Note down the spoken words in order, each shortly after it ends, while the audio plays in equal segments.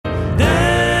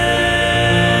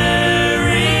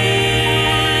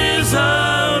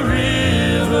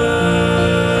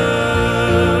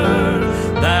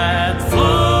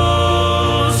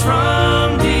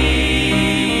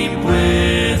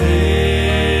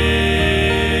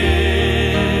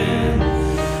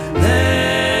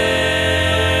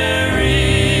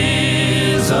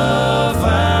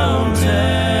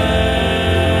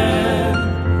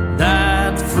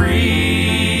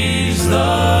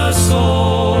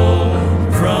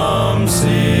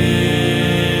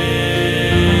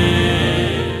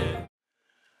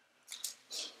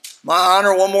my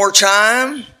honor one more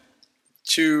time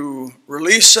to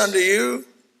release unto you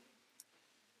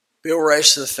Bill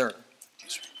Rice III. Thank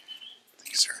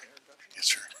you, sir. Yes,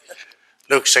 sir.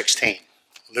 Luke 16.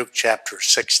 Luke chapter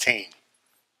 16.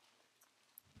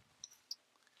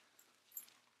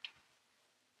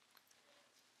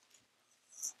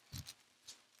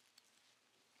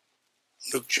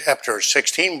 Luke chapter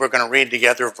 16, we're going to read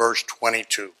together verse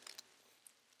 22.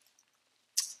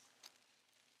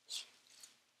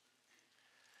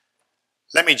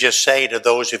 Let me just say to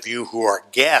those of you who are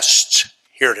guests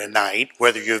here tonight,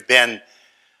 whether you've been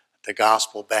to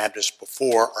Gospel Baptist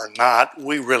before or not,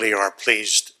 we really are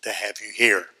pleased to have you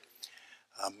here.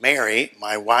 Mary,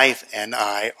 my wife, and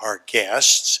I are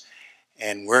guests,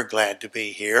 and we're glad to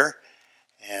be here.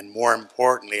 And more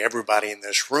importantly, everybody in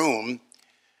this room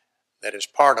that is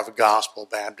part of Gospel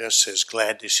Baptist is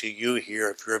glad to see you here.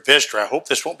 If you're a visitor, I hope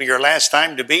this won't be your last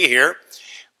time to be here.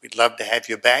 We'd love to have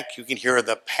you back. You can hear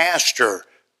the pastor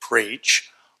preach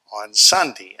on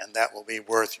Sunday, and that will be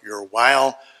worth your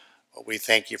while. But we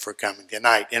thank you for coming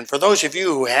tonight. And for those of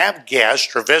you who have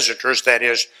guests or visitors, that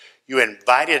is, you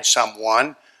invited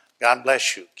someone, God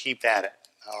bless you. Keep at it,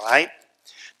 all right?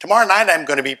 Tomorrow night I'm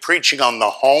going to be preaching on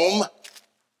the home.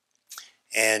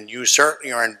 And you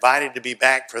certainly are invited to be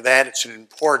back for that. It's an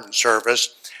important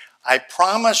service. I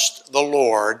promised the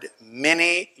Lord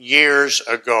many years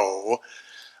ago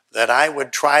that I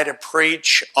would try to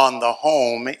preach on the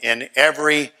home in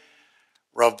every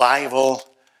revival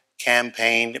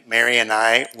campaign Mary and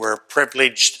I were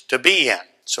privileged to be in.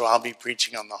 So I'll be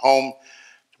preaching on the home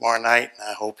tomorrow night, and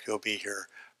I hope you'll be here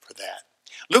for that.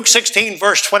 Luke 16,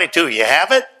 verse 22, you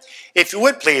have it? If you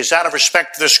would please, out of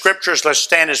respect to the scriptures, let's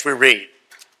stand as we read.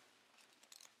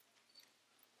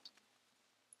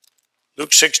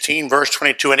 Luke 16, verse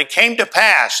 22, and it came to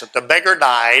pass that the beggar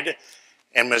died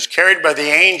and was carried by the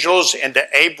angels into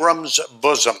Abram's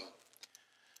bosom.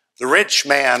 The rich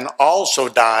man also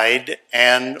died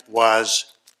and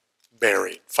was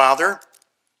buried. Father,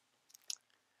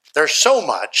 there's so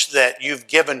much that you've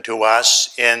given to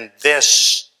us in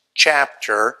this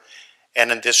chapter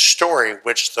and in this story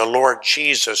which the Lord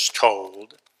Jesus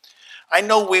told. I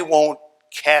know we won't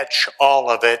catch all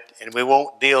of it, and we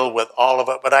won't deal with all of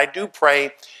it, but I do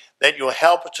pray that you'll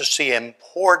help us to see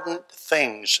important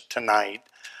things tonight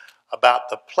about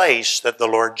the place that the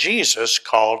Lord Jesus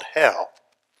called hell.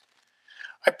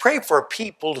 I pray for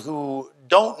people who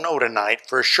don't know tonight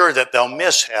for sure that they'll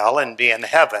miss hell and be in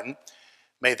heaven.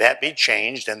 May that be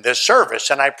changed in this service.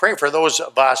 And I pray for those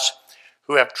of us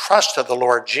who have trusted the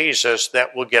Lord Jesus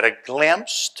that will get a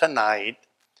glimpse tonight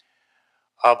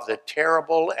of the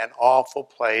terrible and awful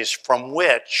place from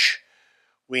which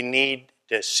we need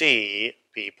to see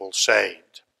people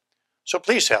saved. So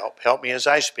please help me as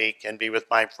I speak, and be with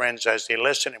my friends as they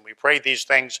listen. And we pray these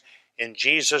things in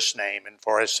Jesus' name and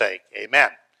for his sake. Amen.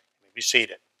 You may be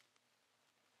seated.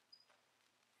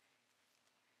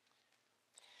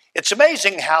 It's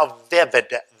amazing how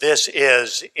vivid this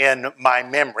is in my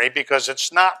memory, because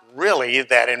it's not really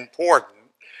that important.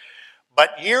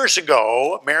 But years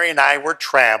ago, Mary and I were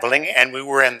traveling, and we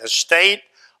were in the state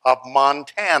of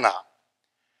Montana.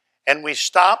 And we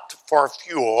stopped for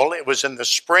fuel. It was in the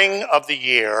spring of the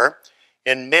year,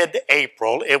 in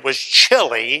mid-April. It was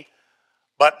chilly,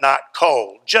 but not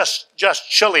cold. Just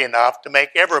chilly enough to make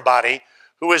everybody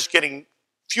who was getting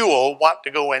fuel want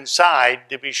to go inside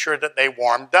to be sure that they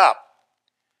warmed up.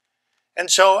 And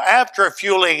so after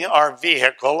fueling our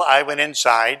vehicle, I went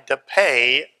inside to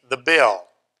pay the bill.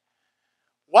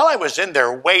 While I was in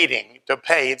there waiting to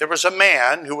pay, there was a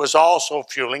man who was also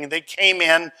fueling. They came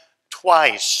in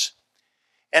twice.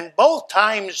 And both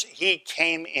times he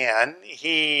came in,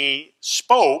 he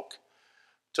spoke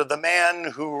to the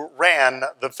man who ran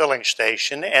the filling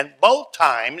station, and both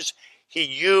times he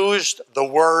used the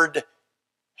word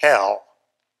hell.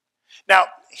 Now,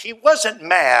 he wasn't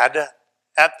mad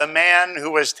at the man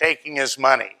who was taking his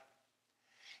money.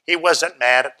 He wasn't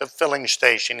mad at the filling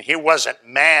station. He wasn't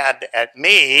mad at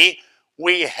me.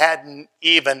 We hadn't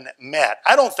even met.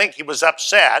 I don't think he was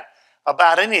upset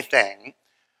about anything,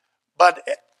 but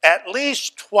at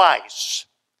least twice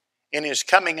in his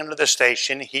coming into the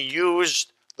station, he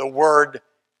used the word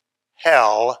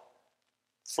hell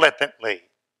flippantly.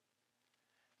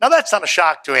 Now, that's not a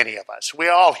shock to any of us. We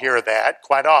all hear that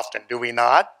quite often, do we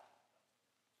not?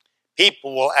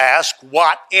 People will ask,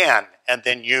 what in? And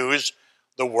then use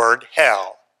the word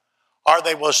hell. Or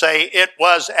they will say, it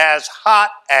was as hot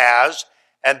as,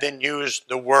 and then use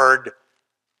the word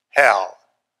hell.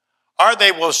 Or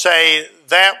they will say,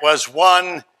 that was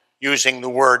one, using the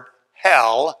word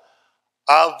hell,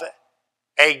 of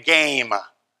a game.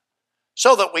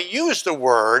 So that we use the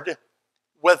word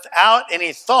without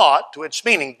any thought to its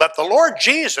meaning. But the Lord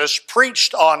Jesus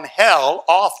preached on hell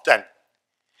often.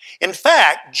 In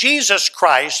fact, Jesus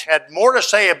Christ had more to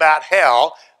say about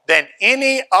hell than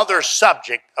any other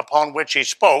subject upon which he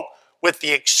spoke, with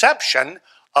the exception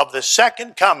of the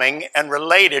second coming and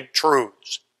related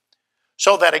truths.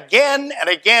 So that again and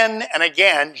again and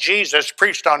again, Jesus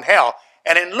preached on hell.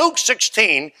 And in Luke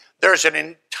 16, there's an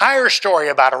entire story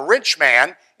about a rich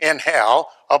man in hell,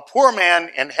 a poor man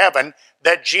in heaven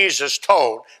that Jesus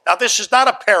told. Now, this is not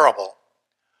a parable.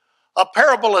 A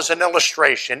parable is an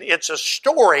illustration. It's a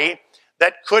story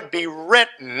that could be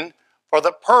written for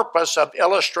the purpose of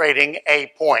illustrating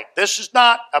a point. This is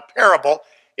not a parable.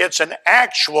 It's an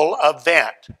actual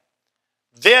event.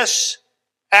 This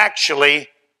actually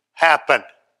happened.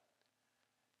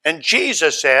 And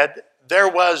Jesus said there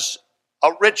was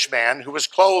a rich man who was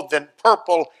clothed in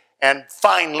purple and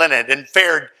fine linen and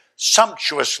fared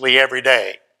sumptuously every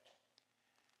day.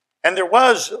 And there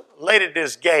was laid at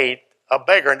his gate a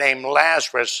beggar named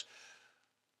Lazarus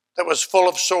that was full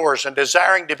of sores and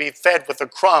desiring to be fed with the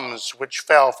crumbs which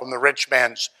fell from the rich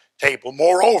man's table.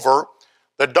 Moreover,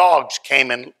 the dogs came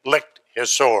and licked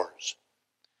his sores.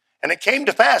 And it came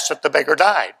to pass that the beggar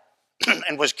died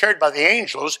and was carried by the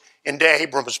angels into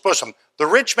Abraham's bosom. The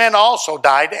rich man also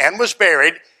died and was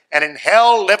buried, and in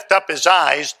hell lift up his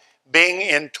eyes, being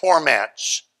in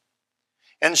torments.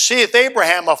 And seeth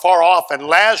Abraham afar off, and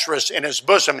Lazarus in his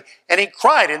bosom. And he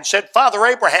cried and said, Father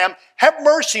Abraham, have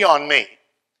mercy on me,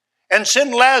 and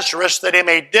send Lazarus that he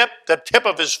may dip the tip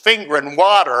of his finger in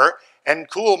water and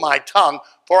cool my tongue,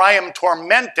 for I am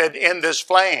tormented in this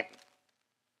flame.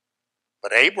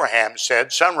 But Abraham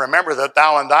said, Son, remember that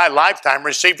thou in thy lifetime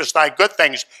receivest thy good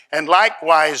things, and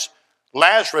likewise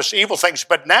Lazarus evil things.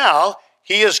 But now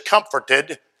he is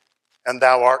comforted, and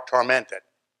thou art tormented.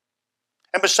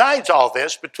 And besides all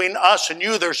this, between us and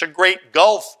you there's a great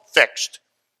gulf fixed,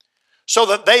 so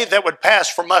that they that would pass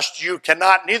from us to you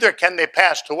cannot, neither can they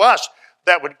pass to us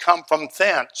that would come from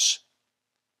thence.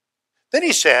 Then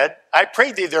he said, I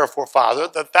pray thee therefore, Father,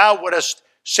 that thou wouldest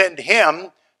send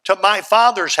him to my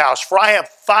father's house, for I have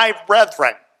 5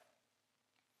 brethren,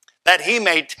 that he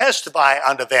may testify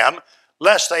unto them,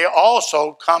 lest they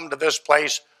also come to this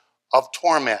place of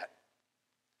torment.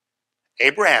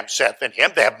 Abraham saith unto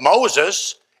him, They have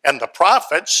Moses and the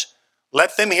prophets,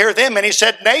 let them hear them. And he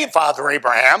said, Nay, Father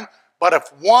Abraham, but if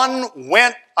one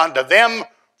went unto them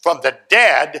from the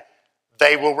dead,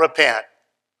 they will repent.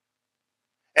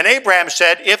 And Abraham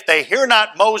said, If they hear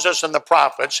not Moses and the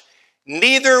prophets,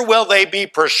 neither will they be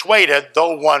persuaded,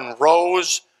 though one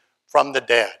rose from the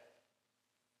dead.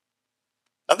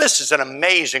 Now, this is an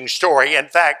amazing story. In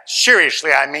fact,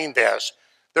 seriously, I mean this.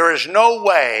 There is no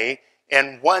way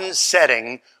in one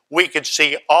setting we could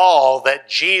see all that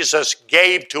Jesus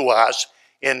gave to us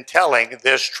in telling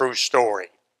this true story.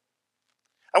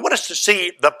 I want us to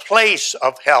see the place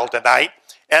of hell tonight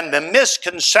and the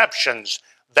misconceptions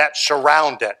that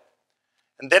surround it.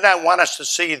 And then I want us to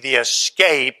see the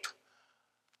escape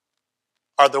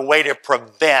or the way to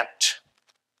prevent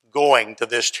going to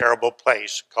this terrible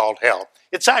place called hell.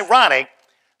 It's ironic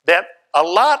that a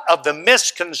lot of the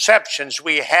misconceptions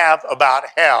we have about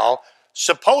hell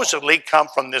supposedly come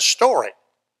from this story.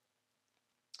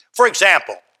 For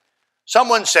example,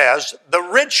 someone says the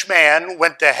rich man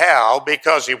went to hell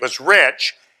because he was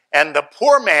rich, and the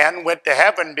poor man went to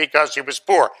heaven because he was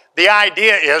poor. The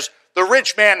idea is the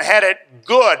rich man had it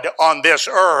good on this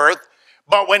earth,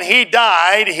 but when he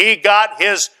died, he got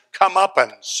his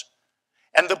comeuppance.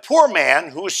 And the poor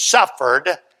man who suffered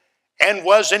and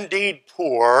was indeed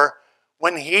poor,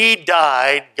 when he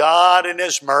died, God in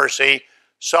his mercy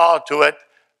saw to it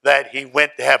that he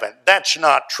went to heaven. That's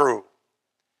not true.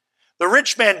 The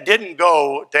rich man didn't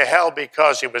go to hell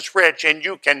because he was rich, and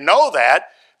you can know that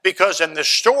because in the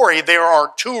story there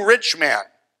are 2 rich men.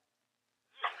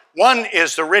 One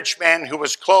is the rich man who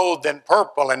was clothed in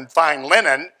purple and fine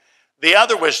linen. The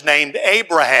other was named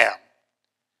Abraham.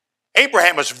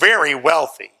 Abraham was very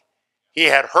wealthy. He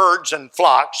had herds and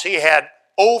flocks. He had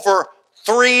over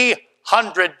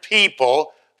 300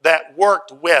 people that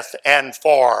worked with and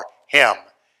for him.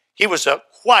 He was a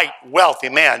quite wealthy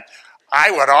man.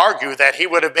 I would argue that he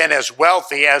would have been as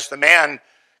wealthy as the man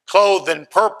clothed in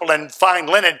purple and fine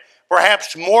linen,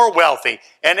 perhaps more wealthy.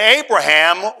 And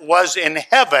Abraham was in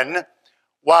heaven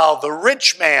while the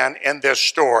rich man in this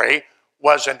story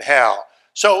was in hell.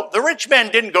 So the rich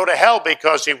man didn't go to hell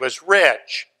because he was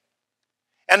rich.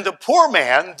 And the poor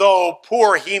man, though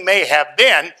poor he may have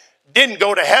been, didn't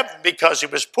go to heaven because he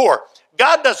was poor.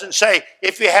 God doesn't say,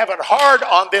 if you have it hard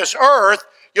on this earth,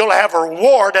 you'll have a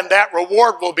reward, and that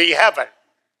reward will be heaven.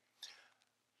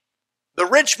 The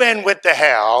rich man went to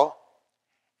hell,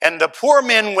 and the poor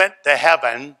men went to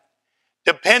heaven,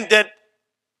 dependent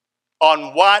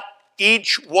on what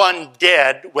each one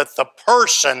did with the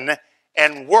person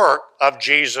and work of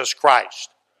Jesus Christ.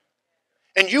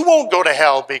 And you won't go to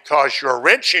hell because you're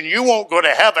rich, and you won't go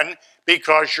to heaven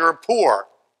because you're poor.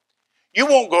 You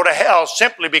won't go to hell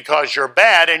simply because you're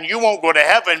bad, and you won't go to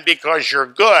heaven because you're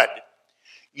good.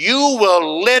 You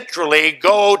will literally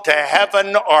go to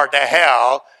heaven or to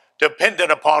hell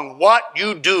dependent upon what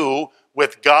you do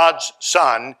with God's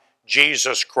Son,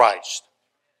 Jesus Christ.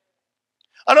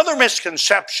 Another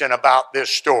misconception about this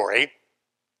story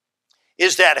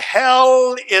is that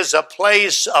hell is a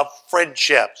place of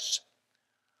friendships.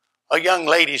 A young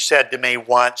lady said to me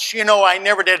once, I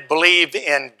never did believe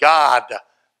in God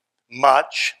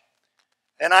much,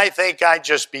 and I think I'd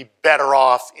just be better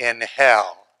off in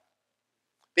hell.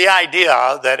 The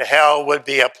idea that hell would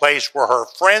be a place where her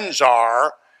friends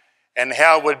are, and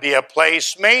hell would be a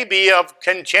place maybe of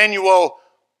continual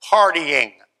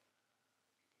partying.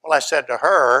 Well, I said to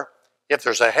her, if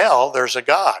there's a hell, there's a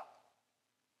God.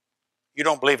 You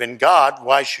don't believe in God,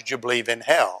 why should you believe in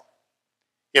hell?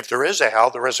 If there is a hell,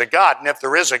 there is a God. And if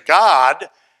there is a God,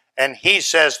 and he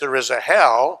says there is a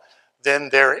hell, then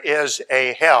there is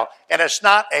a hell. And it's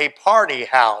not a party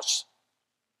house.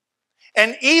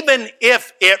 And even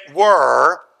if it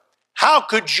were, how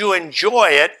could you enjoy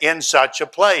it in such a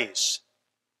place?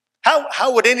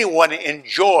 How would anyone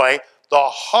enjoy the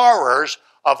horrors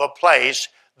of a place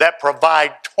that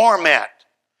provide torment,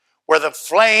 where the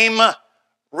flame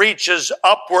reaches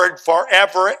upward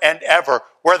forever and ever,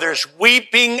 where there's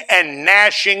weeping and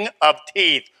gnashing of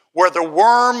teeth, where the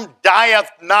worm dieth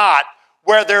not,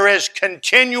 where there is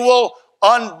continual,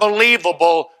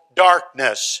 unbelievable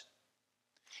darkness?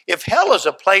 If hell is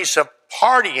a place of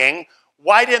partying,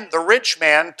 why didn't the rich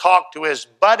man talk to his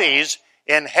buddies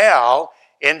in hell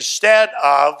instead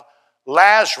of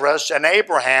Lazarus and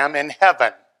Abraham in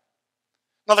heaven?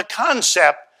 Now, the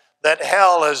concept that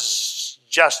hell is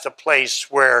just a place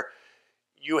where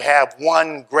you have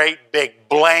one great big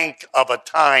blank of a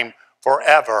time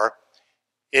forever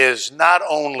is not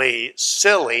only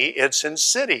silly, it's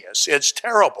insidious. It's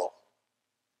terrible.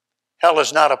 Hell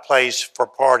is not a place for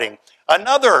partying.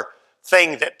 Another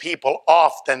thing that people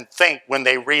often think when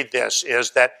they read this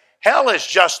is that hell is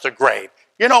just a grave.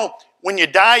 When you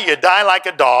die like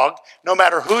a dog. No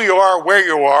matter who you are, where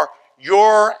you are,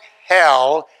 your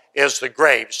hell is the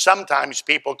grave. Sometimes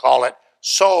people call it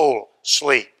soul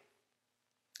sleep.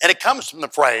 And it comes from the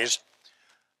phrase,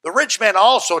 the rich man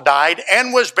also died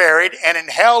and was buried, and in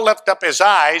hell lifted up his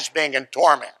eyes, being in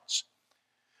torments.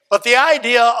 But the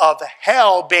idea of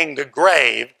hell being the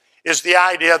grave is the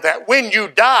idea that when you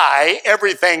die,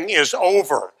 everything is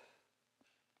over.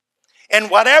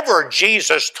 And whatever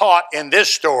Jesus taught in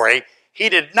this story, he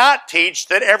did not teach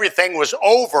that everything was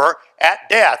over at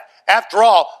death. After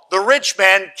all, the rich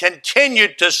man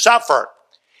continued to suffer.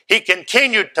 He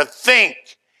continued to think.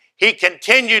 He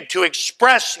continued to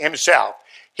express himself.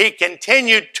 He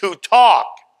continued to talk.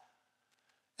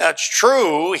 That's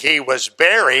true, he was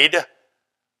buried,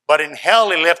 but in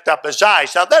hell he lifted up his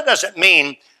eyes. Now that doesn't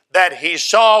mean that he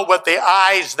saw with the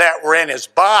eyes that were in his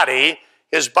body.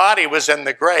 His body was in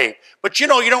the grave. But you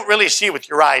don't really see with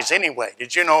your eyes anyway.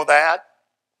 Did you know that?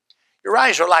 Your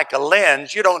eyes are like a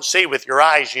lens. You don't see with your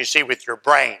eyes, you see with your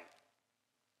brain.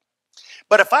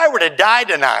 But if I were to die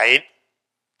tonight,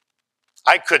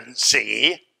 I couldn't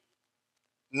see,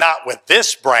 not with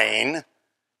this brain,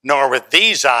 nor with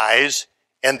these eyes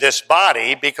and this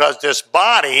body, because this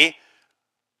body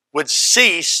would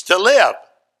cease to live.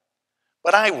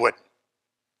 But I wouldn't.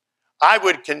 I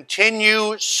would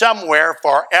continue somewhere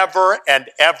forever and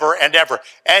ever and ever.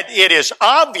 And it is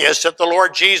obvious that the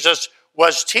Lord Jesus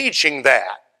was teaching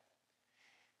that.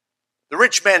 The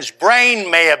rich man's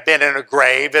brain may have been in a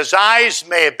grave, his eyes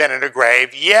may have been in a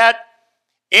grave, yet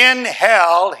in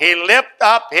hell he lifted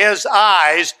up his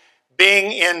eyes,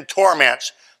 being in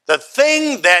torments. The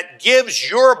thing that gives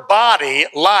your body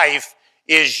life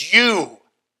is you.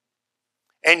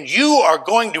 And you are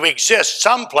going to exist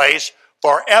someplace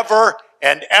forever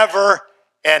and ever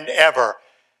and ever.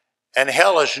 And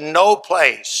hell is no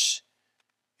place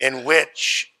in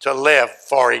which to live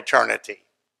for eternity.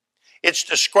 It's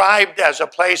described as a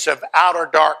place of outer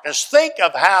darkness. Think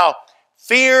of how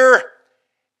fear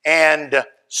and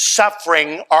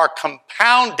suffering are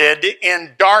compounded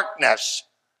in darkness.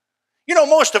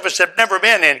 Most of us have never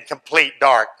been in complete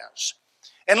darkness.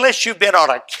 Unless you've been on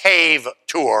a cave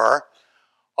tour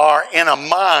or in a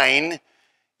mine,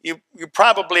 you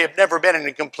probably have never been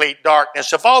in complete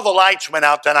darkness. If all the lights went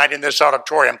out tonight in this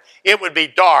auditorium, it would be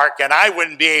dark and I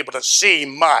wouldn't be able to see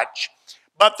much.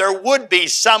 but there would be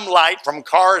some light from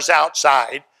cars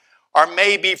outside, or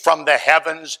maybe from the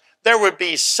heavens. There would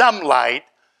be some light,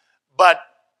 but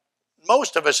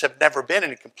most of us have never been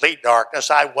in complete darkness.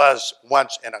 I was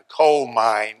once in a coal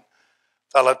mine.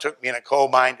 A fellow took me in a coal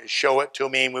mine to show it to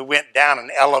me, and we went down an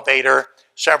elevator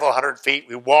several hundred feet.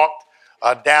 We walked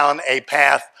down a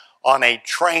path on a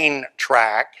train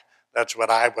track. That's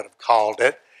what I would have called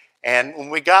it. And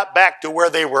when we got back to where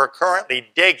they were currently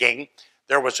digging,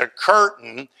 there was a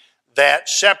curtain that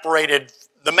separated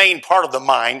the main part of the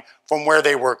mine from where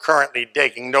they were currently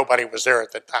digging. Nobody was there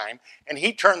at the time. And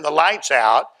he turned the lights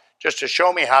out just to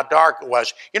show me how dark it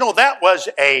was. You know, that was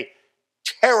a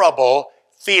terrible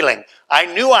feeling. I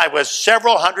knew I was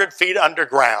several hundred feet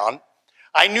underground.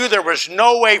 I knew there was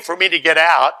no way for me to get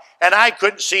out, and I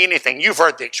couldn't see anything. You've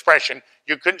heard the expression,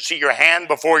 you couldn't see your hand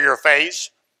before your face.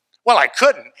 Well, I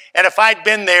couldn't. And if I'd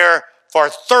been there for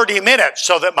 30 minutes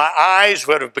so that my eyes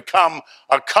would have become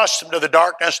accustomed to the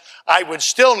darkness, I would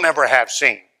still never have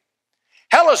seen.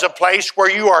 Hell is a place where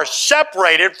you are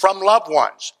separated from loved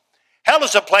ones. Hell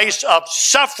is a place of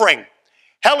suffering.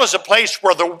 Hell is a place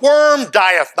where the worm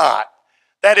dieth not.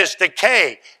 That is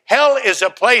decay. Hell is a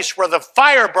place where the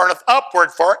fire burneth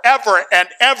upward forever and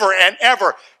ever and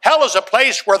ever. Hell is a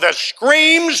place where the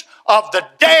screams of the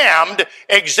damned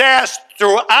exist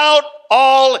throughout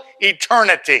all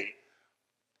eternity.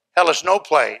 Hell is no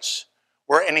place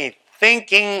where any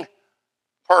thinking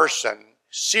person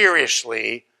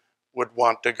seriously would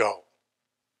want to go.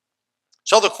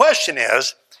 So the question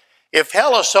is, if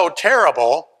hell is so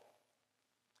terrible,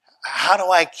 how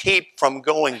do I keep from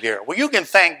going there? Well, you can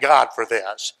thank God for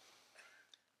this.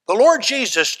 The Lord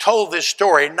Jesus told this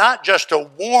story not just to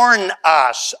warn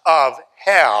us of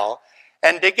hell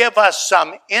and to give us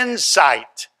some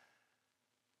insight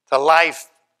to life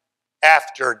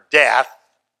after death,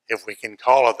 if we can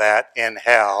call it that, in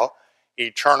hell,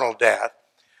 eternal death.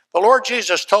 The Lord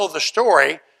Jesus told the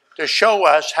story to show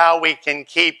us how we can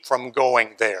keep from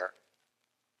going there.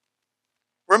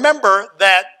 Remember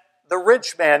that the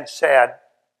rich man said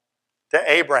to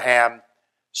Abraham,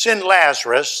 "Send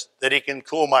Lazarus that he can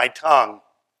cool my tongue."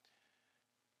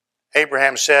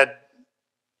 Abraham said,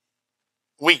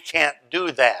 "We can't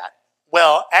do that."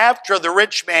 Well, after the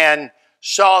rich man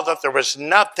saw that there was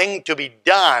nothing to be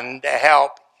done to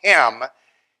help him,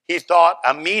 he thought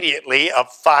immediately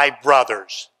of 5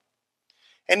 brothers.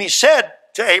 And he said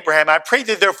to Abraham, "I pray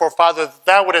thee therefore, Father, that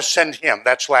thou wouldest send him,"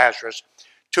 that's Lazarus,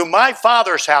 "to my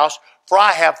father's house, for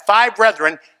I have 5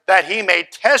 brethren, that he may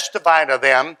testify to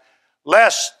them,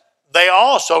 lest they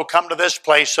also come to this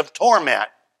place of torment.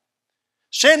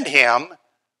 Send him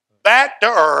back to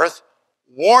earth,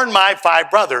 warn my 5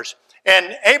 brothers.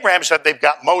 And Abraham said, "They've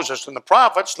got Moses and the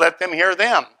prophets, let them hear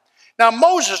them." Now,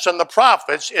 Moses and the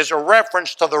prophets is a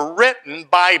reference to the written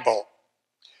Bible,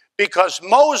 because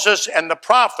Moses and the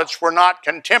prophets were not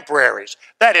contemporaries.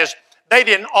 That is, they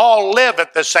didn't all live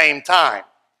at the same time.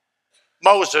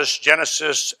 Moses,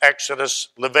 Genesis, Exodus,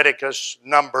 Leviticus,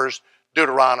 Numbers,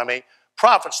 Deuteronomy,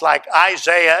 prophets like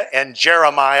Isaiah and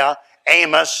Jeremiah,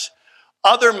 Amos,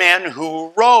 other men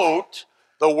who wrote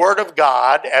the Word of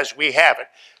God as we have it.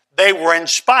 They were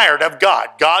inspired of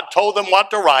God. God told them what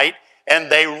to write,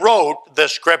 and they wrote the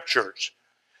Scriptures.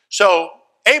 So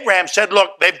Abraham said,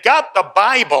 "Look, they've got the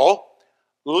Bible.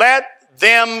 Let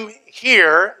them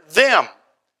hear them."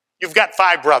 You've got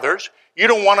 5 brothers. You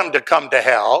don't want them to come to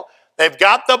hell. They've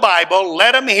got the Bible.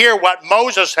 Let them hear what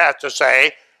Moses has to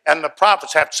say and the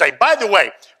prophets have to say. By the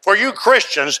way, for you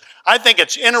Christians, I think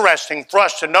it's interesting for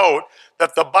us to note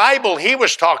that the Bible he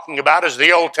was talking about is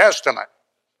the Old Testament.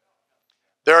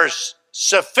 There's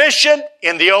sufficient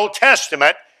in the Old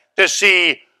Testament to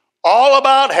see all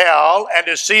about hell and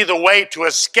to see the way to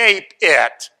escape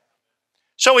it.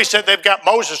 So he said, "They've got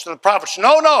Moses and the prophets."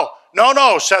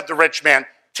 No, said the rich man.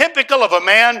 Typical of a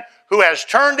man who has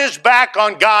turned his back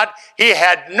on God. He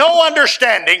had no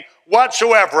understanding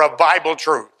whatsoever of Bible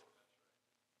truth.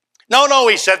 No,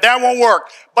 he said, "that won't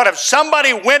work. But if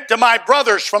somebody went to my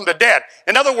brothers from the dead,"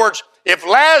 in other words, if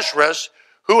Lazarus,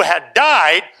 who had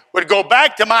died, would go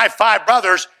back to my 5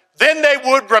 brothers, then they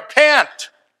would repent.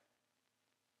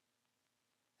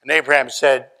 And Abraham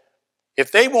said,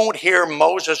 "If they won't hear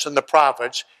Moses and the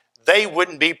prophets, they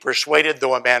wouldn't be persuaded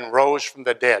though a man rose from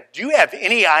the dead." Do you have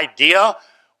any idea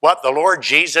what the Lord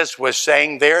Jesus was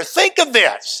saying there? Think of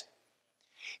this.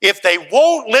 If they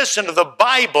won't listen to the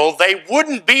Bible, they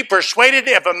wouldn't be persuaded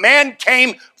if a man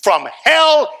came from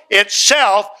hell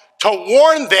itself to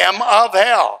warn them of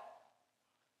hell.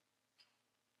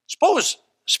 Suppose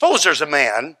there's a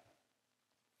man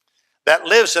that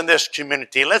lives in this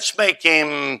community. Let's make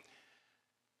him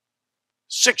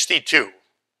 62.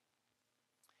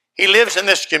 He lives in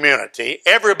this community.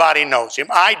 Everybody knows him.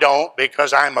 I don't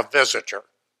because I'm a visitor.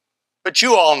 But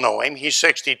you all know him. He's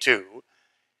 62.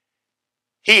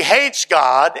 He hates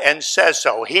God and says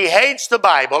so. He hates the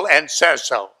Bible and says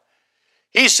so.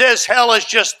 He says hell is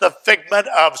just the figment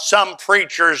of some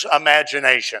preacher's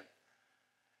imagination.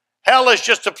 Hell is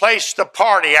just a place to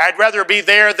party. I'd rather be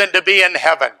there than to be in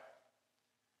heaven.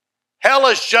 Hell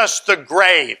is just the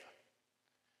grave.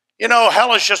 You know,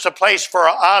 hell is just a place for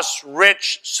us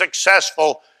rich,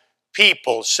 successful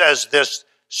people, says this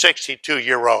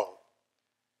 62-year-old.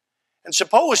 And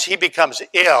suppose he becomes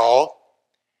ill,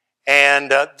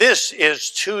 and this is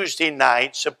Tuesday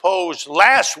night. Suppose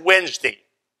last Wednesday,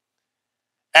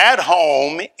 at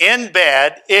home, in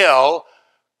bed, ill,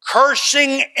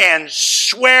 cursing and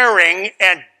swearing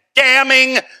and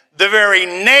damning the very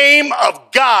name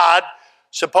of God,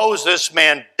 suppose this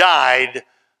man died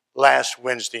last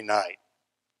Wednesday night.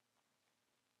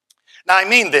 Now, I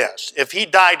mean this. If he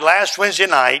died last Wednesday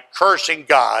night, cursing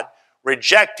God,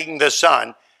 rejecting the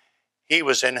Son, he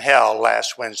was in hell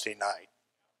last Wednesday night.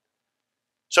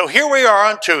 So here we are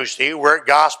on Tuesday. We're at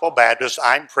Gospel Baptist.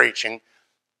 I'm preaching.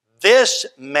 This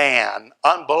man,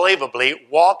 unbelievably,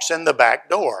 walks in the back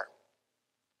door.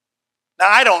 Now,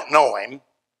 I don't know him,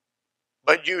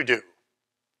 but you do.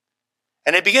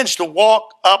 And he begins to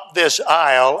walk up this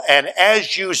aisle, and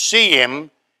as you see him,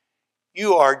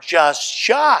 you are just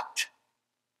shocked.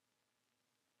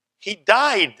 He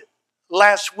died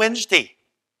last Wednesday.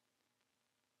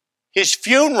 His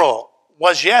funeral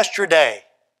was yesterday.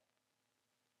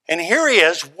 And here he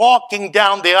is walking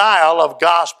down the aisle of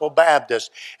Gospel Baptist.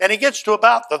 And he gets to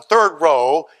about the third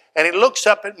row, and he looks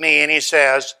up at me and he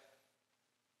says,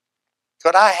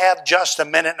 "Could I have just a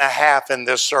minute and a half in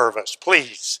this service,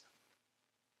 please?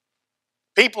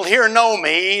 People here know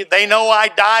me. They know I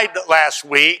died last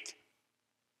week.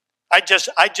 I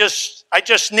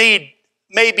just need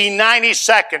maybe 90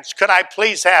 seconds. Could I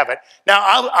please have it?" Now,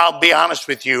 I'll be honest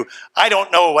with you. I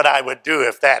don't know what I would do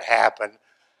if that happened.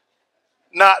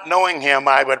 Not knowing him,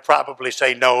 I would probably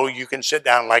say, "No, you can sit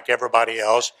down like everybody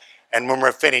else, and when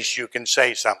we're finished, you can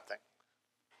say something."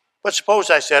 But suppose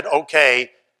I said,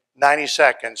 "Okay, 90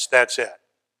 seconds, that's it."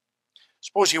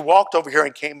 Suppose he walked over here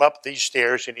and came up these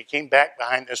stairs, and he came back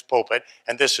behind this pulpit,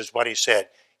 and this is what he said.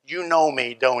 "You know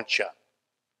me, don't you?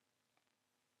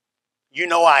 You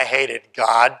know I hated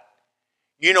God.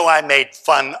 You know I made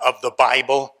fun of the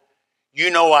Bible. You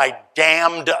know I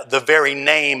damned the very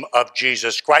name of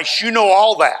Jesus Christ. You know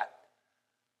all that.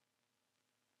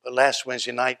 But last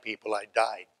Wednesday night, people, I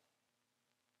died.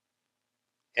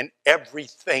 And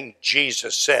everything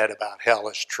Jesus said about hell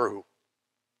is true.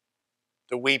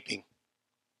 The weeping,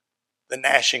 the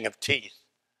gnashing of teeth,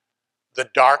 the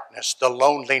darkness, the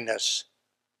loneliness,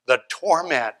 the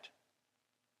torment,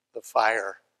 the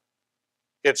fire.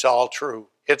 It's all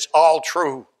true. It's all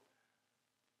true.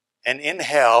 And in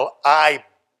hell, I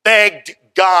begged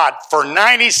God for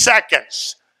 90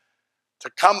 seconds to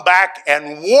come back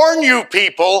and warn you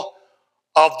people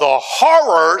of the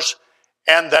horrors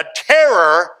and the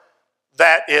terror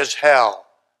that is hell.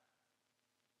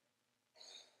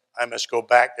 I must go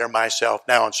back there myself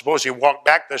now. And suppose he walked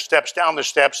back the steps, down the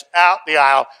steps, out the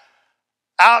aisle,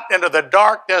 out into the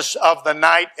darkness of the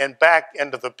night and back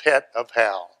into the pit of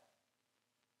hell.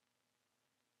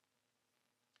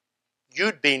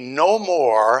 You'd be no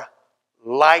more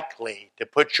likely to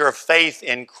put your faith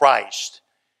in Christ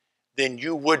than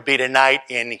you would be tonight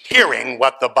in hearing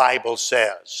what the Bible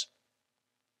says.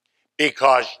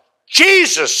 Because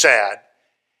Jesus said,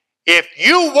 if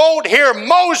you won't hear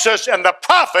Moses and the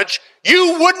prophets,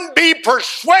 you wouldn't be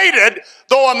persuaded,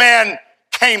 though a man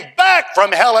came back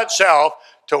from hell itself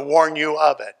to warn you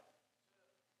of it.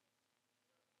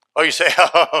 Oh, you say,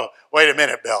 "Oh, wait a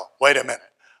minute, Bill, wait a minute.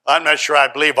 I'm not sure I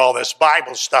believe all this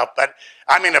Bible stuff, but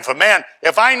I mean,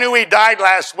 if I knew he died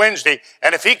last Wednesday,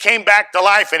 and if he came back to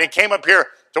life and he came up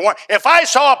here to warn, if I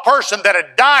saw a person that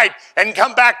had died and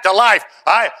come back to life,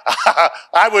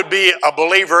 I would be a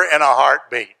believer in a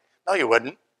heartbeat." No, you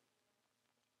wouldn't.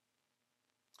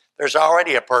 There's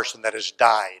already a person that has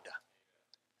died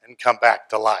and come back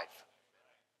to life.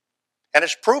 And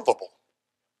it's provable.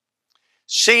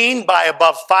 Seen by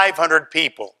above 500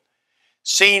 people.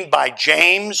 Seen by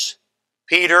James,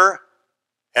 Peter,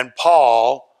 and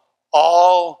Paul,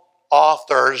 all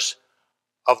authors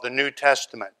of the New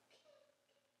Testament.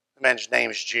 The man's name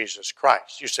is Jesus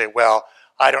Christ. You say, "Well,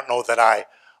 I don't know that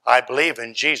I believe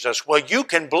in Jesus." Well, you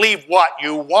can believe what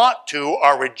you want to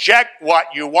or reject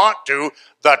what you want to.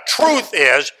 The truth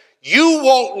is, you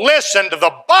won't listen to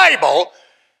the Bible,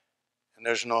 and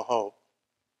there's no hope.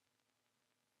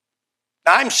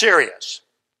 Now, I'm serious.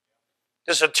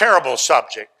 This is a terrible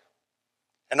subject,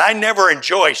 And I never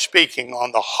enjoy speaking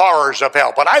on the horrors of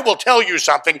hell. But I will tell you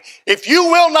something. If you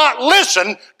will not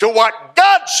listen to what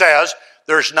God says,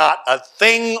 there's not a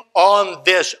thing on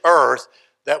this earth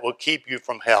that will keep you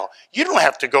from hell. You don't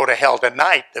have to go to hell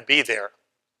tonight to be there.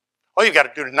 All you got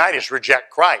to do tonight is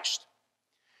reject Christ.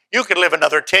 You could live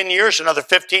another 10 years, another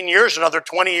 15 years, another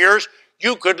 20 years.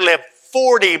 You could live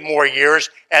 40 more years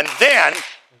and then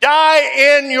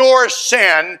die in your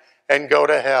sin and go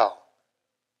to hell.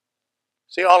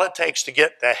 See, all it takes to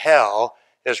get to hell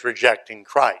is rejecting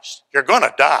Christ. You're going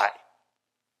to die.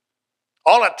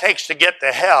 All it takes to get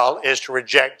to hell is to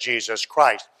reject Jesus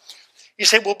Christ. You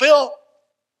say, well, Bill,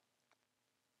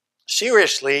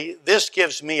 seriously, this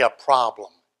gives me a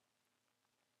problem.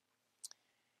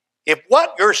 If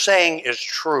what you're saying is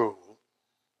true,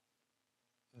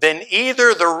 then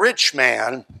either the rich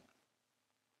man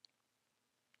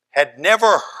had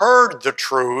never heard the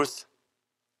truth,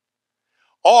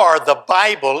 or the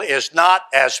Bible is not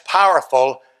as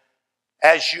powerful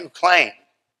as you claim.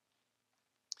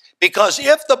 Because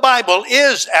if the Bible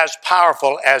is as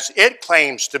powerful as it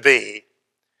claims to be,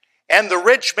 and the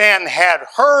rich man had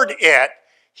heard it,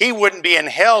 he wouldn't be in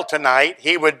hell tonight,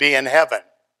 he would be in heaven.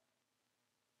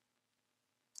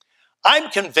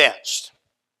 I'm convinced,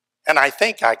 and I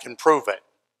think I can prove it,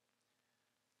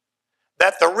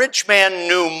 that the rich man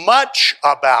knew much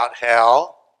about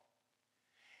hell,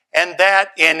 and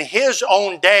that in his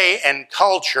own day and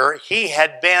culture, he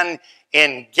had been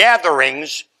in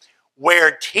gatherings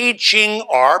where teaching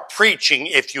or preaching,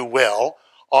 if you will,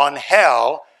 on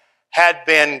hell had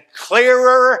been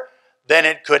clearer than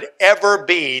it could ever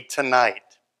be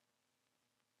tonight.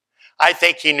 I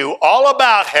think he knew all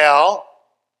about hell,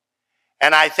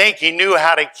 and I think he knew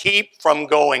how to keep from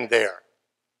going there.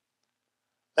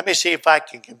 Let me see if I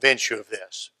can convince you of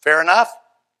this. Fair enough?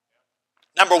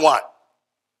 Number one,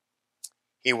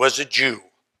 he was a Jew.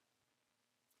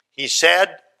 He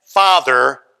said,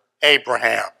 Father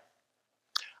Abraham.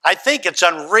 I think it's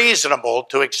unreasonable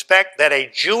to expect that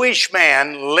a Jewish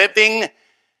man living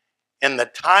in the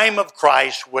time of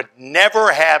Christ would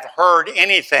never have heard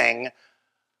anything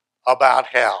about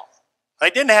hell. He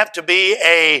didn't have to be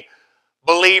a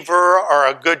believer or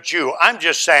a good Jew. I'm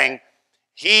just saying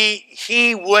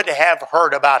he would have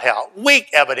heard about hell. Weak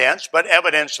evidence, but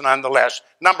evidence nonetheless.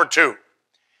 Number two,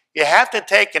 you have to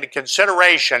take into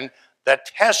consideration the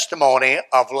testimony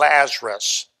of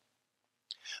Lazarus.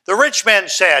 The rich man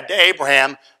said to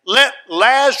Abraham, let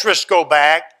Lazarus go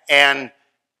back and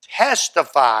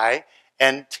testify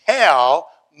and tell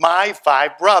my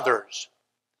 5 brothers.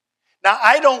 Now,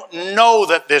 I don't know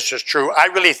that this is true. I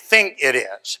really think it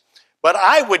is. But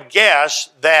I would guess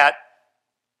that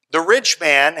the rich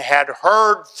man had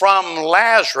heard from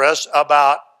Lazarus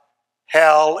about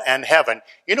hell and heaven.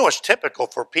 You know, it's typical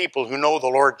for people who know the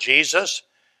Lord Jesus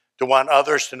to want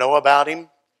others to know about him.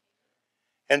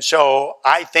 And so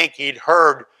I think he'd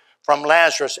heard from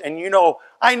Lazarus. And you know,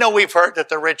 I know we've heard that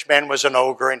the rich man was an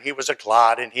ogre and he was a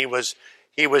clod and he was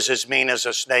as mean as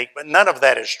a snake, but none of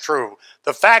that is true.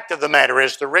 The fact of the matter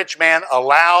is the rich man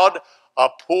allowed a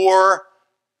poor,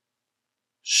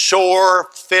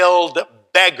 sore-filled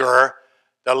beggar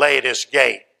to lay at his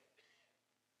gate.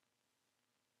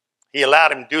 He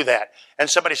allowed him to do that. And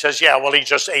somebody says, yeah, well, he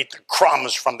just ate the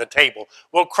crumbs from the table.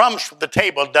 Well, crumbs from the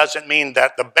table doesn't mean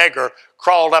that the beggar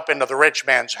crawled up into the rich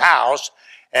man's house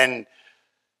and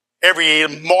every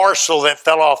morsel that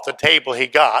fell off the table he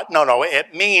got. No,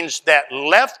 it means that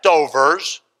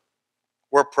leftovers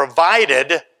were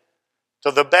provided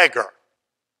to the beggar.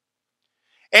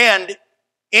 And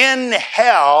in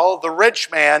hell, the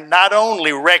rich man not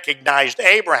only recognized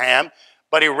Abraham,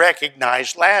 but he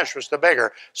recognized Lazarus, the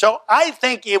beggar. So I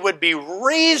think it would be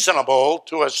reasonable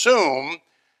to assume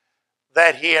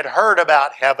that he had heard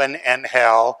about heaven and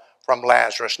hell from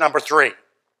Lazarus. Number 3,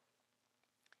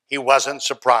 he wasn't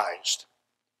surprised.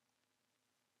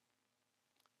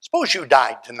 Suppose you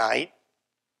died tonight.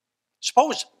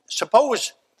 Suppose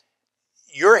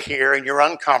you're here and you're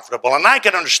uncomfortable, and I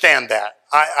can understand that.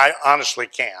 I honestly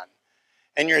can.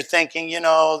 And you're thinking, you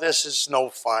know, this is no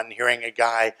fun hearing a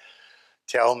guy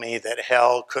tell me that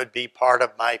hell could be part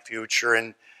of my future,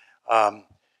 and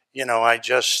you know, I'm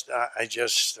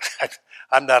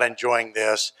not enjoying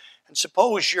this. And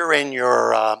suppose you're in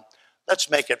your, let's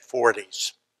make it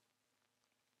 40s.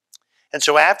 And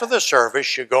so after the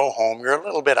service, you go home. You're a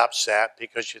little bit upset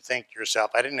because you think to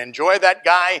yourself, I didn't enjoy that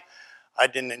guy. I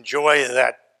didn't enjoy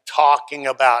that talking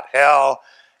about hell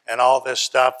and all this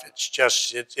stuff. It's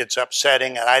just, it's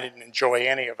upsetting, and I didn't enjoy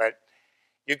any of it.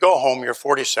 You go home, you're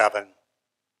 47.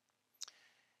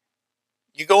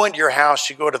 You go into your house,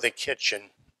 you go to the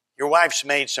kitchen. Your wife's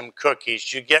made some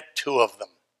cookies. You get 2 of them.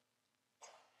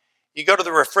 You go to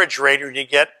the refrigerator and you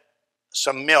get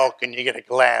some milk and you get a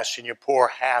glass and you pour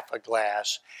half a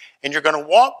glass. And you're going to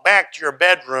walk back to your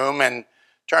bedroom and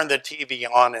turn the TV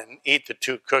on and eat the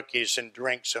 2 cookies and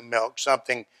drink some milk,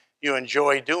 something you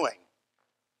enjoy doing.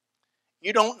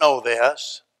 You don't know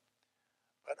this,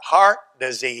 but heart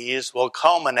disease will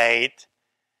culminate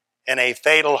in a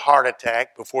fatal heart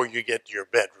attack before you get to your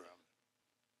bedroom.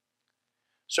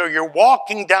 So you're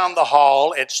walking down the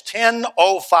hall, it's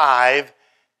 10:05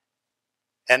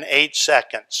 and 8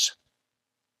 seconds.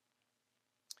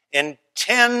 In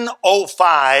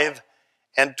 10:05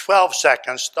 and 12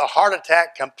 seconds, the heart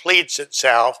attack completes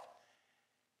itself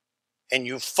and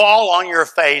you fall on your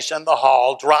face in the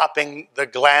hall, dropping the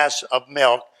glass of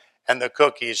milk and the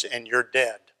cookies, and you're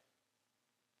dead.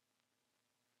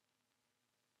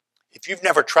 If you've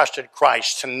never trusted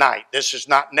Christ tonight, this is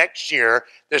not next year,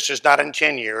 this is not in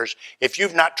 10 years. If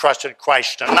you've not trusted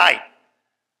Christ tonight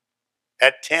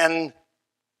at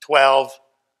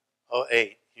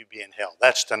 10:12:08, you'd be in hell.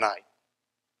 That's tonight.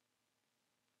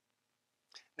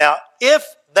 Now,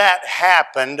 if that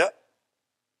happened,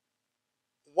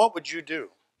 what would you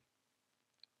do?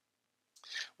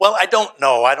 Well, I don't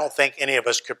know. I don't think any of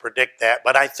us could predict that,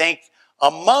 but I think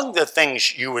among the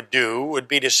things you would do would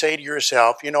be to say to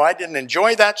yourself, I didn't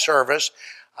enjoy that service.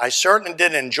 I certainly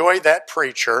didn't enjoy that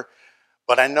preacher,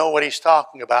 but I know what he's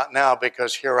talking about now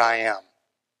because here I am.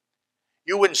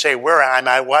 You wouldn't say, where am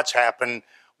I, what's happened,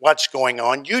 what's going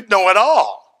on. You'd know it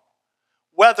all.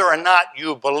 Whether or not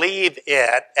you believe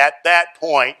it, at that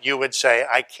point you would say,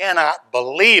 I cannot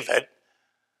believe it.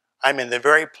 I'm in the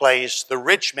very place the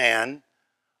rich man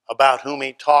about whom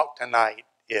he talked tonight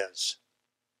is.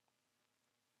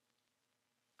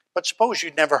 But suppose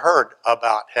you'd never heard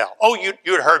about hell. Oh,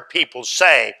 you'd heard people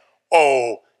say,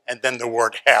 oh, and then the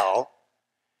word hell.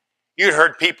 You'd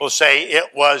heard people say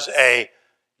it was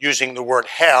using the word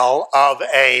hell of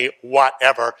a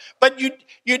whatever. But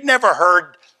you'd never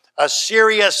heard a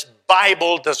serious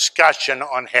Bible discussion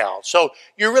on hell. So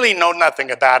you really know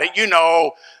nothing about it. You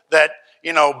know that,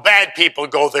 bad people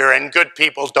go there and good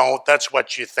people don't. That's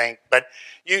what you think. But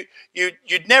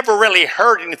you'd never really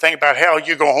heard anything about hell.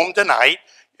 You go home tonight,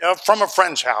 from a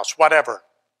friend's house, whatever.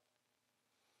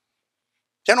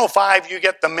 10:05, you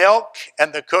get the milk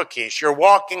and the cookies. You're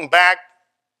walking back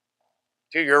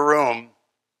to your room.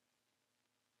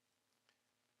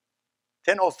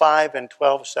 10:05 and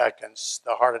 12 seconds,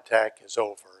 the heart attack is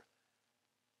over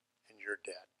and you're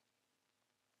dead.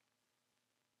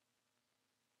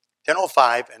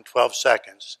 10:05 and 12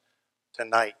 seconds,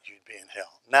 tonight you'd be in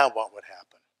hell. Now what would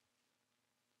happen?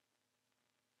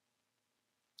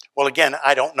 Well, again,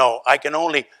 I don't know. I can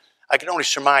only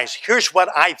surmise. Here's what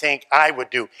I think I would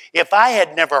do. If I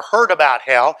had never heard about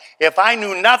hell, if I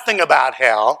knew nothing about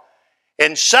hell,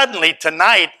 and suddenly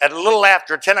tonight at a little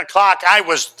after 10 o'clock, I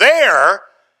was there,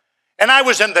 and I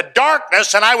was in the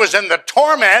darkness, and I was in the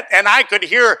torment, and I could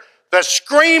hear the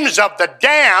screams of the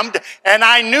damned, and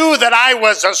I knew that I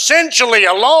was essentially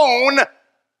alone,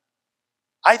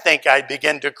 I think I'd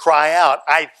begin to cry out.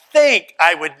 I think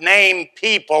I would name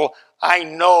people I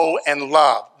know and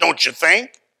love, don't you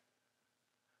think?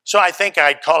 So I think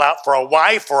I'd call out for a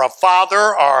wife or a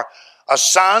father or a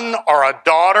son or a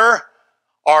daughter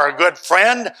or a good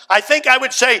friend. I think I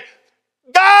would say,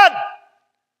 God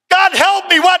help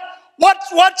me,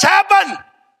 what's happened?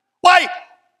 Why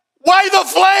the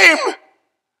flame?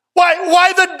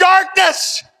 Why the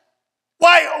darkness?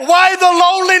 Why the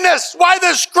loneliness? Why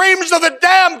the screams of the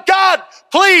damned? God,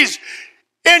 please,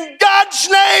 in God's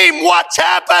name, what's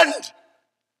happened?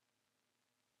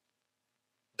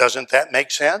 Doesn't that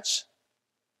make sense?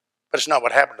 But it's not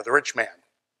what happened to the rich man.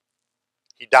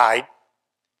 He died.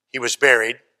 He was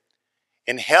buried.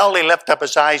 In hell he lifted up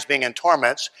his eyes, being in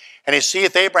torments, and he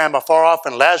seeth Abraham afar off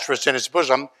and Lazarus in his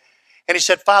bosom. And he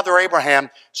said, Father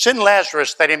Abraham, send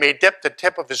Lazarus that he may dip the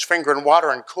tip of his finger in water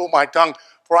and cool my tongue,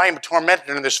 for I am tormented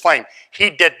in this flame.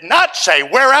 He did not say,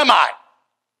 where am I?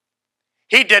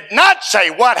 He did not say,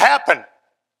 what happened?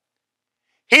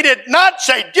 He did not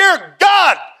say, dear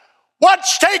God,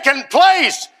 what's taken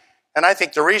place? And I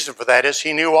think the reason for that is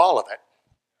he knew all of it.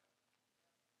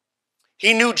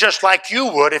 He knew just like you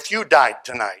would if you died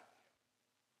tonight.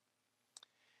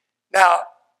 Now,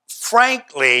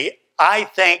 frankly, I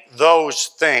think those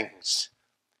things,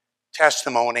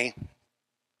 testimony,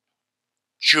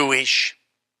 Jewish,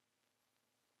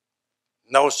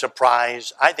 no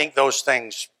surprise, I think those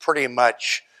things pretty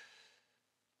much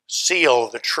seal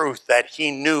the truth that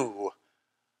he knew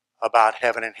about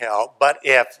heaven and hell. But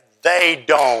if they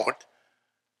don't,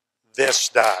 this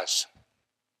does.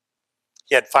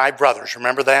 He had 5 brothers,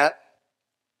 remember that?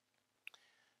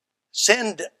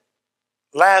 Send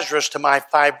Lazarus to my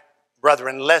 5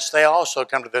 brethren, lest they also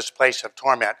come to this place of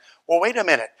torment. Well, wait a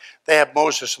minute. They have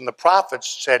Moses and the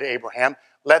prophets, said Abraham.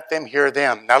 Let them hear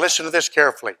them. Now listen to this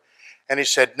carefully. And he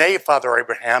said, Nay, Father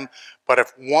Abraham, but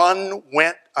if one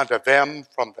went unto them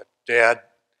from the dead,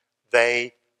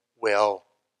 they will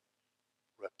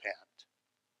repent.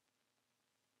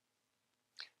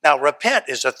 Now, repent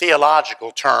is a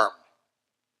theological term.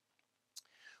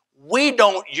 We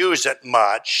don't use it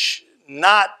much,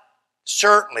 not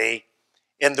certainly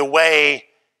in the way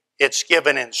it's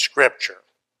given in Scripture.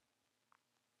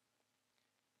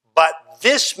 But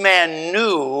this man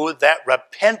knew that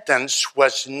repentance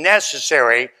was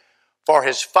necessary for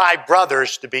his 5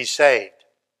 brothers to be saved.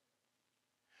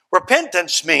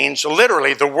 Repentance means,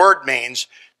 literally the word means,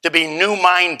 to be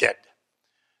new-minded,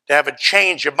 to have a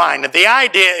change of mind. And the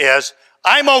idea is,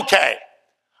 I'm okay.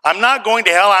 I'm not going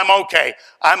to hell, I'm okay.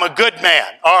 I'm a good man.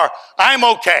 Or, I'm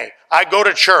okay. I go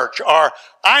to church. Or,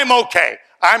 I'm okay.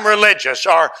 I'm religious.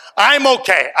 Or, I'm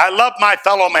okay. I love my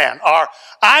fellow man. Or,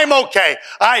 I'm okay.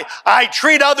 I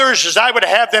treat others as I would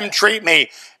have them treat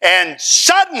me. And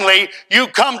suddenly, you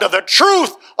come to the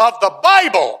truth of the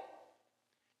Bible.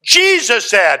 Jesus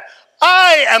said,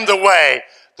 I am the way,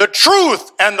 the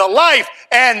truth, and the life,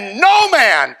 and no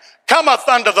man cometh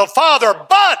unto the Father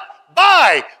but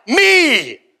by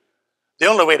me. The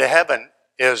only way to heaven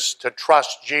is to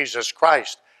trust Jesus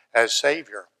Christ as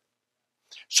Savior.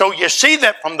 So you see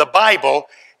that from the Bible,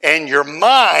 and your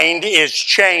mind is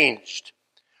changed.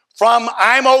 From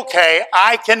I'm okay,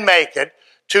 I can make it,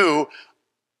 to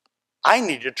I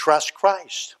need to trust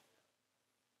Christ.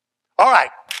 All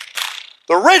right.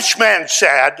 The rich man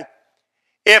said,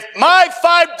 if my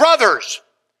 5 brothers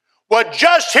would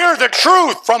just hear the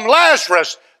truth from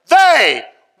Lazarus, they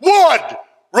would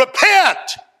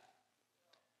repent.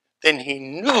 Then he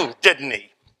knew, didn't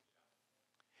he?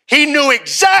 He knew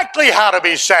exactly how to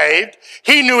be saved.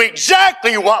 He knew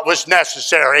exactly what was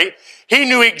necessary. He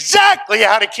knew exactly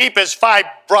how to keep his 5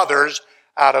 brothers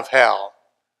out of hell.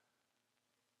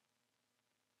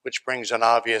 Which brings an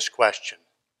obvious question.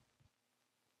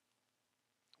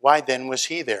 Why then was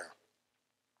he there?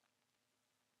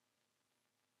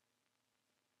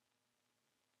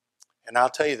 And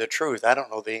I'll tell you the truth, I don't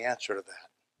know the answer to that.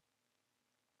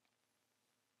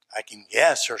 I can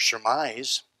guess or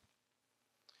surmise.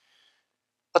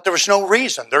 But there was no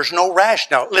reason. There's no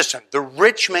rationale. Listen, the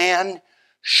rich man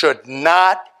should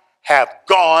not have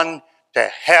gone to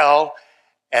hell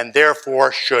and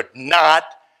therefore should not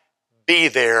be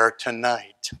there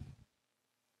tonight.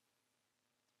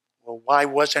 Well, why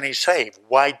wasn't he saved?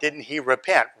 Why didn't he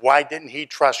repent? Why didn't he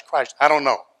trust Christ? I don't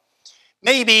know.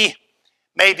 Maybe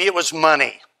it was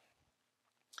money.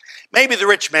 Maybe the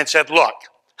rich man said, look,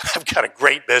 I've got a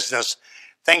great business.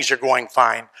 Things are going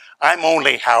fine. I'm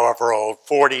only, however old,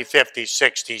 40, 50,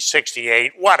 60,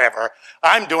 68, whatever.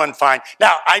 I'm doing fine.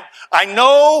 Now, I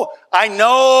know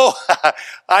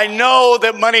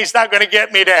that money's not going to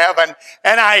get me to heaven.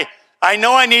 And I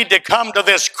know I need to come to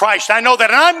this Christ. I know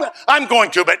that I'm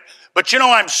going to, but you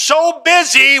know, I'm so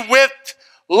busy with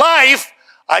life,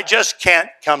 I just can't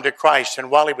come to Christ.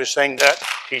 And while he was saying that,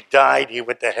 he died, he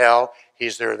went to hell.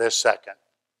 He's there this second.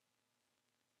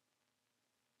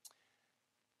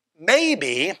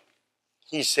 Maybe,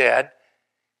 he said,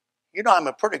 you know, I'm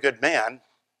a pretty good man.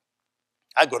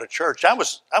 I go to church. I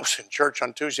was in church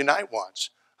on Tuesday night once.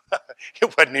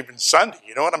 It wasn't even Sunday,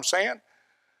 you know what I'm saying?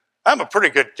 I'm a pretty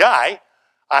good guy.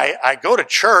 I go to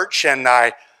church and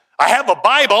I have a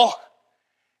Bible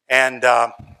and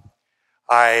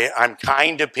I'm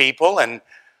kind to people and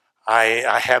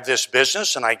I have this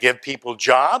business and I give people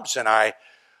jobs and I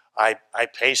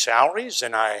pay salaries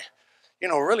and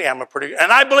really I'm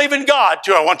and I believe in God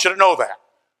too. I want you to know that.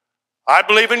 I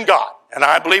believe in God and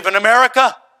I believe in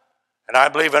America and I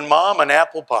believe in mom and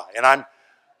apple pie and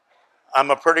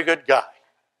I'm a pretty good guy.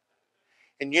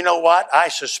 And you know what? I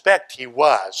suspect he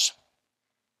was.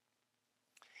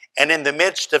 And in the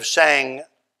midst of saying,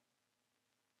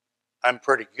 I'm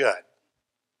pretty good,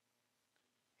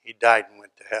 he died and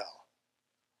went to hell.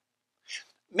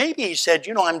 Maybe he said,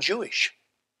 you know, I'm Jewish.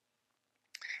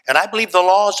 And I believe the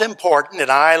law is important,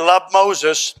 and I love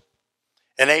Moses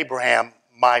and Abraham,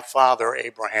 my father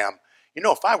Abraham. You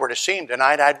know, if I were to see him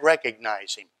tonight, I'd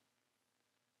recognize him.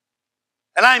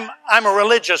 And I'm a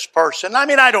religious person. I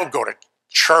mean, I don't go to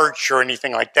church or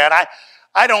anything like that.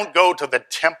 I don't go to the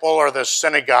temple or the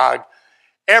synagogue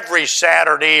every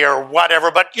Saturday or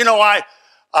whatever, but you know,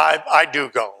 I do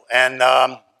go. And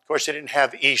of course, they didn't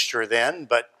have Easter then,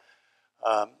 but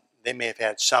they may have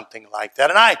had something like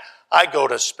that. And I go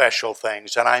to special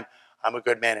things, and I'm a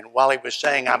good man. And while he was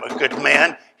saying, I'm a good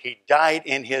man, he died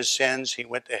in his sins. He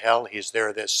went to hell. He's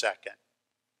there this second.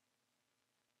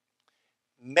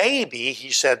 Maybe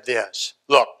he said this,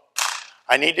 look,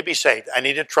 I need to be saved. I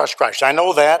need to trust Christ. I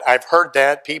know that. I've heard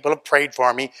that. People have prayed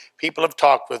for me. People have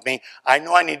talked with me. I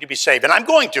know I need to be saved. And I'm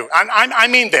going to. I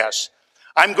mean this.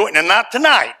 I'm going, and not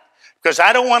tonight, because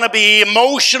I don't want to be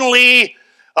emotionally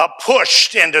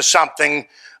pushed into something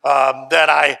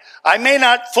that I may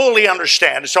not fully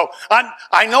understand. So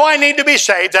I know I need to be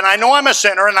saved, and I know I'm a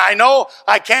sinner, and I know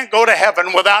I can't go to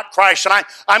heaven without Christ. And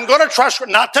I'm going to trust,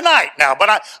 not tonight now,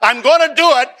 but I'm going to do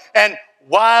it. And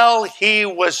while he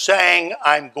was saying,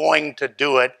 I'm going to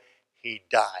do it, he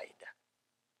died.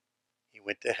 He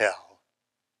went to hell.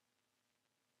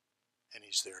 And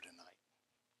he's there tonight.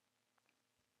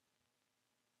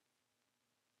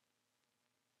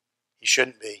 He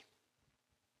shouldn't be.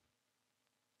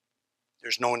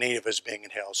 There's no need of his being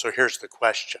in hell. So here's the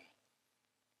question.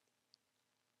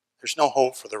 There's no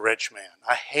hope for the rich man.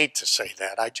 I hate to say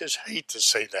that. I just hate to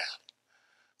say that.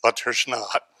 But there's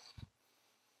not.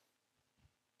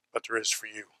 But there is for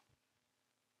you.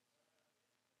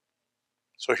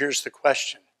 So here's the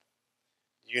question.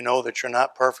 Do you know that you're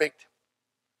not perfect?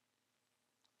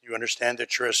 Do you understand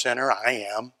that you're a sinner? I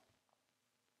am.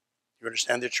 Do you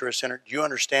understand that you're a sinner? Do you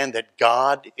understand that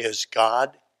God is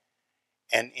God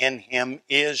and in him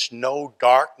is no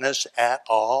darkness at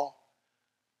all?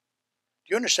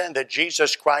 Do you understand that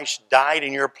Jesus Christ died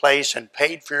in your place and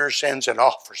paid for your sins and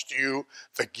offers to you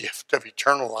the gift of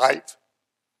eternal life?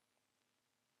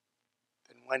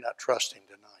 Then why not trust him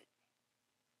tonight?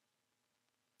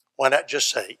 Why not just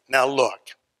say, now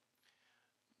look,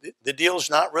 the deal's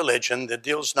not religion. The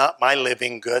deal's not my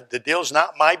living good. The deal's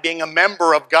not my being a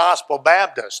member of Gospel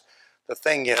Baptist. The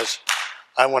thing is,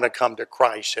 I want to come to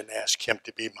Christ and ask him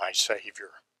to be my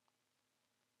Savior.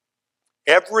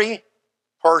 Every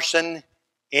person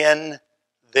in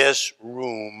this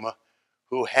room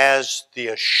who has the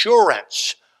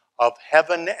assurance of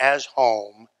heaven as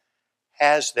home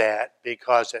has that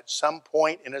because at some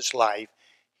point in his life,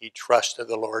 he trusted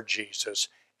the Lord Jesus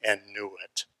and knew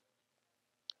it.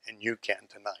 And you can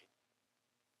tonight,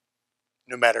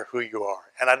 no matter who you are.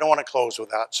 And I don't want to close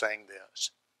without saying this.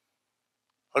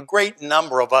 A great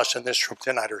number of us in this room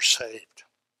tonight are saved.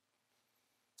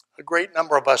 A great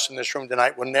number of us in this room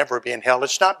tonight will never be in hell.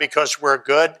 It's not because we're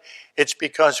good. It's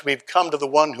because we've come to the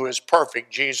one who is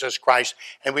perfect, Jesus Christ,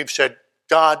 and we've said,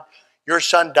 God, your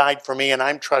son died for me, and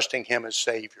I'm trusting him as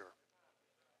Savior.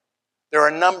 There are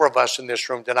a number of us in this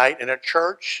room tonight in a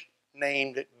church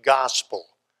named Gospel.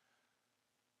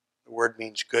 The word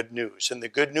means good news. And the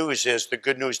good news is the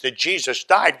good news that Jesus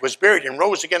died, was buried, and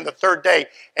rose again the third day.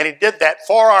 And he did that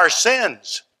for our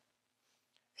sins.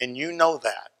 And you know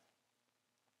that.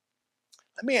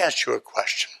 Let me ask you a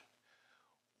question.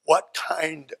 What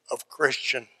kind of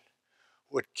Christian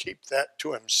would keep that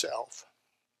to himself?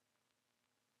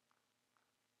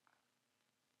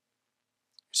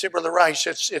 You see, Brother Rice,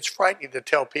 it's frightening to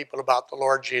tell people about the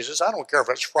Lord Jesus. I don't care if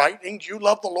it's frightening. Do you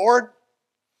love the Lord?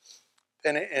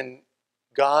 Then in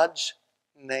God's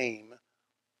name,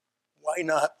 why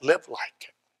not live like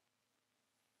it?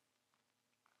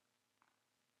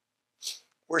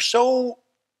 We're so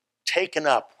taken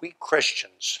up, we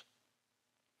Christians,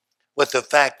 with the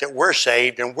fact that we're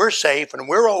saved and we're safe and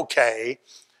we're okay,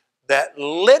 that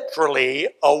literally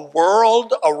a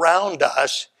world around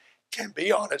us can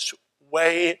be on its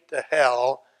way to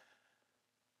hell,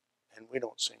 and we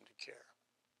don't seem to care.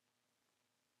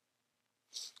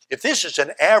 If this is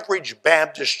an average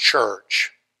Baptist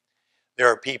church, there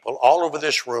are people all over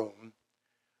this room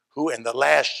who in the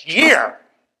last year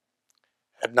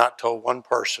have not told one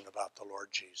person about the Lord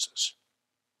Jesus.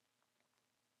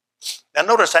 Now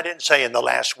notice I didn't say in the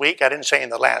last week, I didn't say in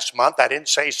the last month, I didn't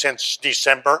say since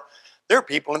December. There are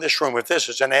people in this room, if this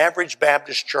is an average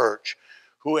Baptist church,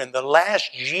 who in the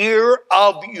last year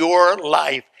of your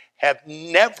life have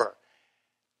never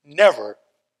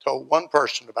told one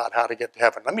person about how to get to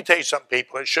heaven. Let me tell you something,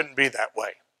 people, it shouldn't be that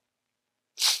way.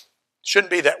 It shouldn't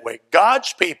be that way.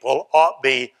 God's people ought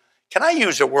be, can I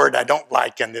use a word I don't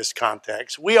like in this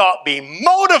context? We ought be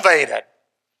motivated.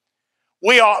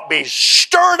 We ought be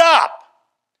stirred up,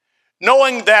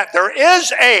 knowing that there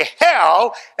is a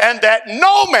hell and that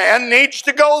no man needs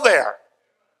to go there.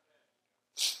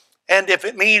 And if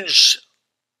it means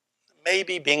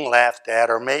maybe being laughed at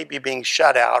or maybe being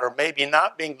shut out or maybe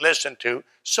not being listened to,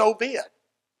 so be it.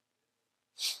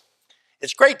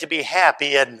 It's great to be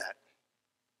happy, isn't it?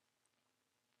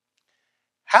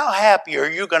 How happy are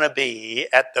you going to be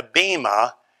at the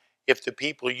Bema if the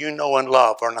people you know and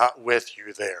love are not with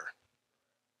you there?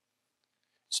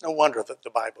 It's no wonder that the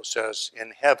Bible says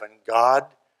in heaven, God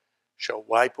shall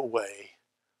wipe away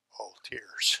all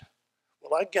tears.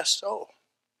 Well, I guess so.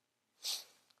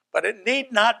 But it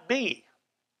need not be.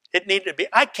 It needed to be.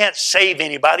 I can't save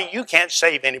anybody. You can't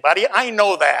save anybody. I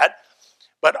know that.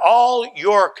 But all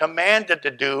you're commanded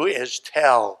to do is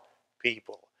tell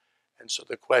people. And so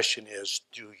the question is,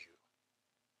 do you?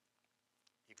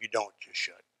 If you don't, you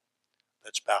should.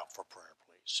 Let's bow for prayer,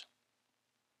 please.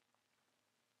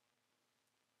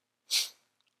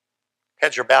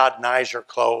 Heads are bowed and eyes are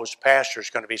closed. Pastor's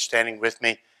going to be standing with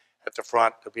me at the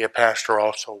front. There'll be a pastor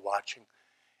also watching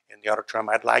in the auditorium.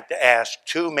 I'd like to ask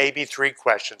 2, maybe 3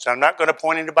 questions. I'm not going to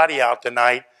point anybody out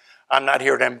tonight. I'm not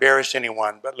here to embarrass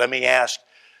anyone, but let me ask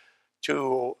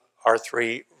 2 or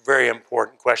 3 very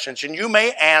important questions. And you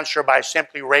may answer by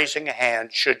simply raising a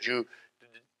hand should you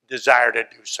desire to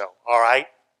do so. All right?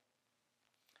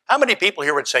 How many people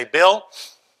here would say, Bill,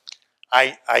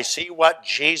 I see what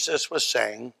Jesus was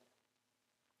saying,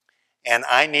 and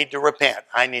I need to repent.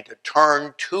 I need to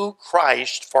turn to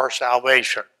Christ for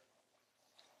salvation.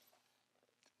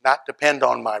 Not depend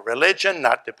on my religion,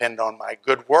 not depend on my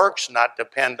good works, not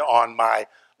depend on my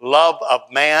love of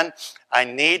man. I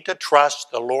need to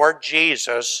trust the Lord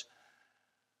Jesus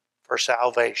for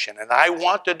salvation. And I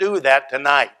want to do that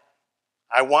tonight.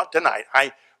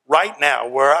 Right now,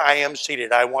 where I am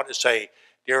seated, I want to say,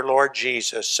 Dear Lord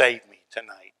Jesus, save me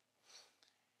tonight.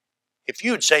 If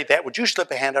you'd say that, would you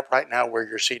slip a hand up right now where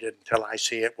you're seated until I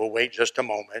see it? We'll wait just a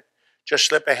moment. Just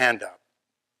slip a hand up.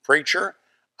 Preacher,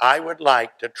 I would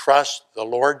like to trust the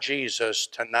Lord Jesus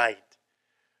tonight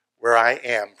where I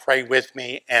am. Pray with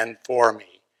me and for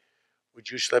me. Would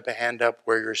you slip a hand up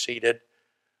where you're seated?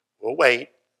 We'll wait.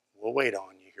 We'll wait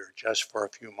on you here just for a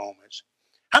few moments.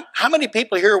 How many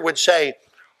people here would say,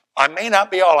 I may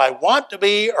not be all I want to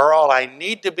be or all I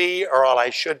need to be or all I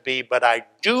should be, but I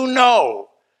do know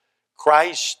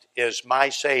Christ is my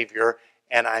Savior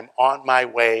and I'm on my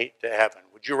way to heaven.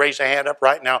 Would you raise a hand up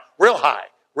right now? Real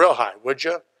high, would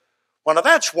you? Well, now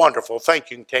that's wonderful. Thank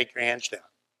you. You can take your hands down.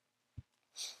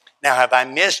 Now, have I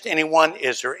missed anyone?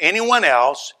 Is there anyone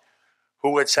else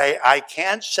who would say, I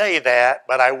can't say that,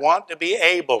 but I want to be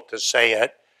able to say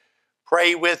it?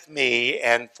 Pray with me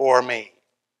and for me.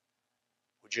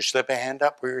 Would you slip a hand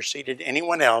up where you're seated?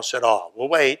 Anyone else at all? We'll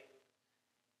wait.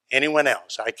 Anyone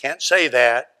else? I can't say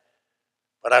that,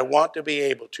 but I want to be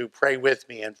able to pray with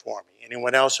me and for me.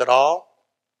 Anyone else at all?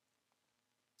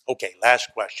 Okay, last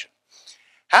question.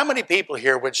 How many people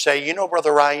here would say, you know,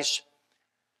 Brother Rice,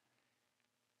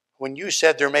 when you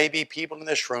said there may be people in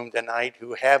this room tonight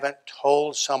who haven't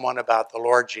told someone about the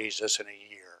Lord Jesus in a year,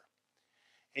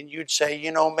 and you'd say,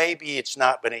 you know, maybe it's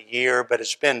not been a year, but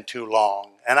it's been too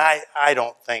long. And I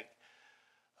don't think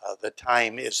the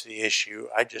time is the issue.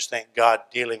 I just think God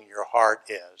dealing your heart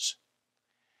is.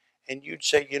 And you'd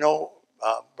say, you know,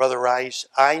 Brother Rice,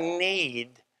 I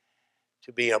need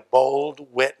to be a bold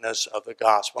witness of the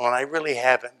gospel, and I really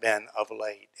haven't been of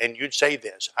late. And you'd say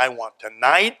this, I want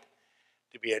tonight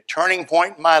to be a turning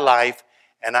point in my life,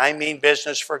 and I mean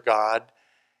business for God,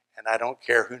 and I don't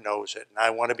care who knows it. And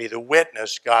I want to be the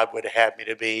witness God would have me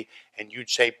to be. And you'd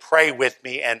say, pray with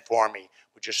me and for me.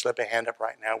 Would you slip a hand up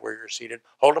right now where you're seated?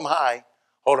 Hold them high.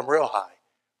 Hold them real high.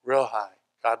 Real high.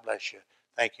 God bless you.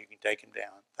 Thank you. You can take them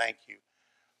down. Thank you.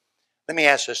 Let me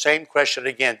ask the same question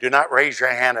again. Do not raise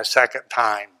your hand a second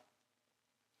time.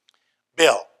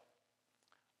 Bill,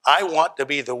 I want to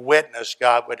be the witness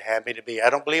God would have me to be. I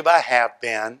don't believe I have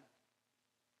been.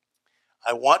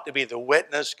 I want to be the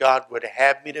witness God would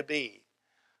have me to be.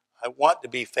 I want to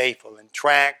be faithful in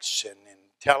tracts and in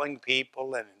telling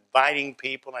people and inviting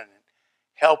people and in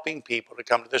helping people to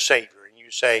come to the Savior. And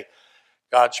you say,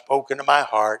 God's spoken to my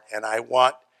heart and I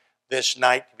want this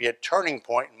night to be a turning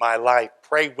point in my life.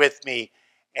 Pray with me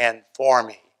and for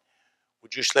me.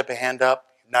 Would you slip a hand up?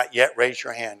 Not yet, raise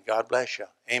your hand. God bless you.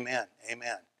 Amen.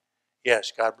 Amen.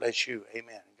 Yes, God bless you.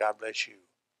 Amen. God bless you.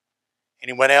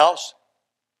 Anyone else?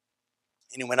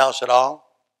 Anyone else at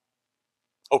all?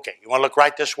 Okay, you want to look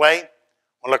right this way?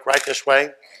 Want to look right this way?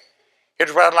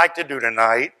 Here's what I'd like to do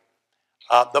tonight.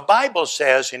 The Bible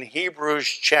says in Hebrews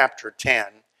chapter 10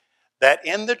 that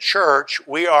in the church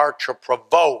we are to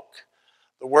provoke.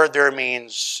 The word there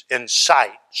means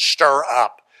incite, stir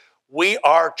up. We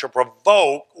are to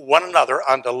provoke one another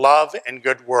unto love and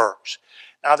good works.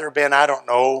 Now there have been,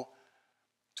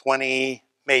 20,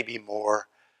 maybe more,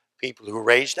 people who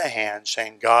raised a hand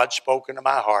saying, God's spoken to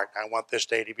my heart, and I want this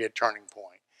day to be a turning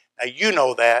point. Now you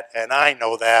know that, and I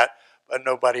know that, but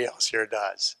nobody else here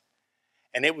does.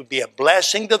 And it would be a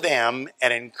blessing to them,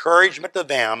 an encouragement to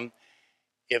them,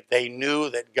 if they knew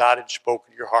that God had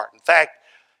spoken to your heart. In fact,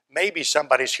 maybe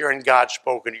somebody's hearing God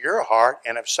spoken to your heart,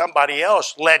 and if somebody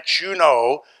else lets you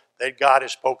know that God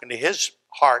has spoken to his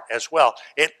heart as well,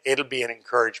 it'll be an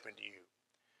encouragement to you.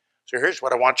 So here's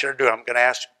what I want you to do. I'm going to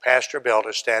ask Pastor Bill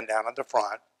to stand down at the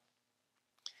front.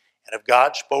 And if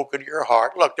God's spoken to your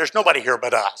heart, look, there's nobody here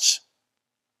but us.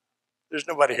 There's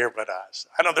nobody here but us.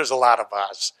 I know there's a lot of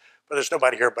us, but there's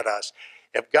nobody here but us.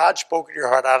 If God's spoken to your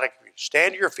heart, I'd like you to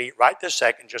stand to your feet right this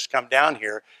second. Just come down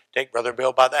here, take Brother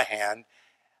Bill by the hand,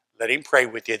 let him pray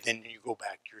with you, then you go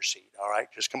back to your seat. All right?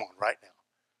 Just come on right now.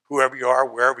 Whoever you are,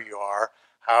 wherever you are,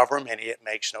 however many, it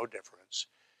makes no difference.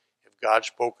 If God's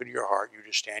spoken to your heart, you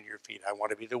just stand to your feet. I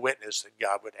want to be the witness that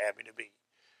God would have me to be.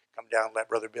 Come down and let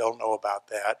Brother Bill know about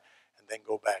that, and then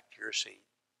go back to your seat.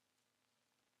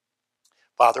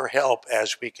 Father, help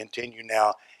as we continue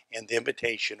now in the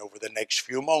invitation over the next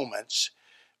few moments.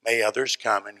 May others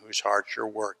come in whose hearts you're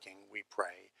working, we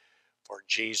pray. For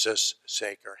Jesus'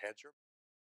 sake, our heads are...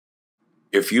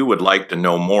 If you would like to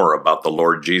know more about the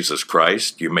Lord Jesus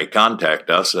Christ, you may contact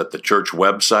us at the church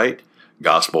website,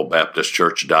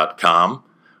 gospelbaptistchurch.com,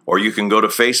 or you can go to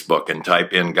Facebook and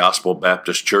type in Gospel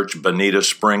Baptist Church, Bonita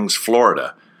Springs,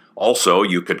 Florida. Also,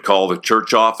 you could call the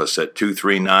church office at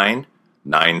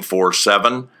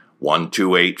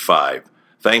 239-947-1285.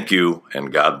 Thank you,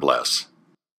 and God bless.